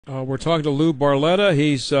We're talking to Lou Barletta.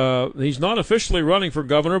 He's not officially running for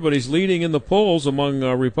governor, but he's leading in the polls among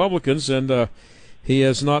Republicans, and he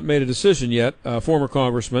has not made a decision yet. Former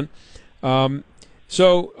congressman.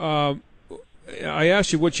 So I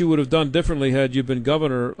asked you what you would have done differently had you been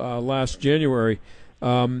governor last January.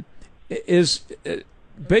 Is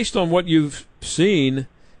based on what you've seen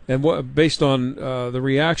and based on the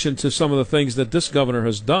reaction to some of the things that this governor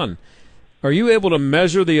has done, are you able to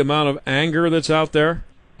measure the amount of anger that's out there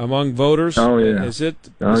among voters? Oh, yeah. Is it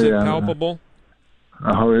palpable?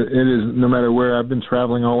 Oh, it is. No matter where I've been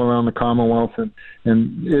traveling all around the Commonwealth, and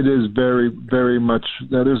it is very, very much.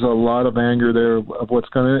 There's a lot of anger there of what's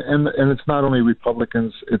going to, and it's not only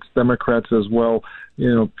Republicans, it's Democrats as well.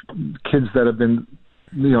 You know, kids that have been,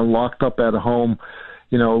 locked up at home.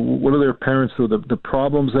 What do their parents do? The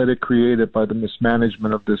problems that it created by the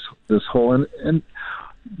mismanagement of this whole and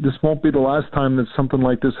this won't be the last time that something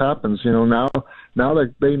like this happens. Now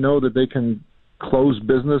that they know that they can close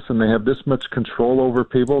business and they have this much control over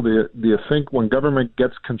people, do you think when government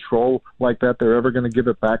gets control like that, they're ever going to give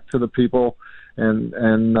it back to the people? And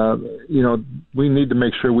we need to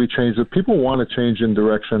make sure we change it. People want to change in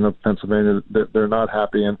direction of Pennsylvania. They're not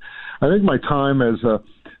happy. And I think my time as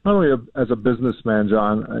not only as a businessman,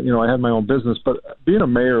 John, I had my own business, but being a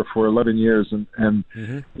mayor for 11 years and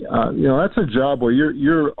that's a job where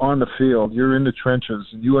you're on the field, you're in the trenches,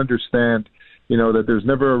 and you understand, that there's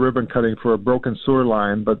never a ribbon cutting for a broken sewer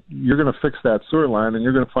line, but you're going to fix that sewer line and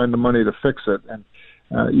you're going to find the money to fix it. And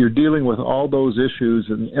you're dealing with all those issues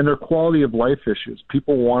and they're quality of life issues.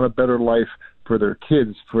 People want a better life for their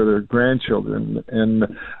kids, for their grandchildren.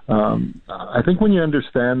 And I think when you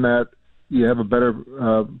understand that, you have a better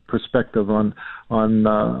perspective on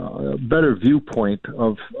a better viewpoint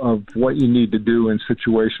of what you need to do in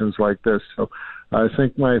situations like this. So I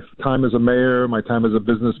think my time as a mayor, my time as a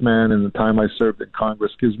businessman, and the time I served in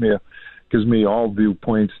Congress gives me all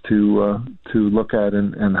viewpoints to look at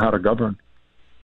and how to govern.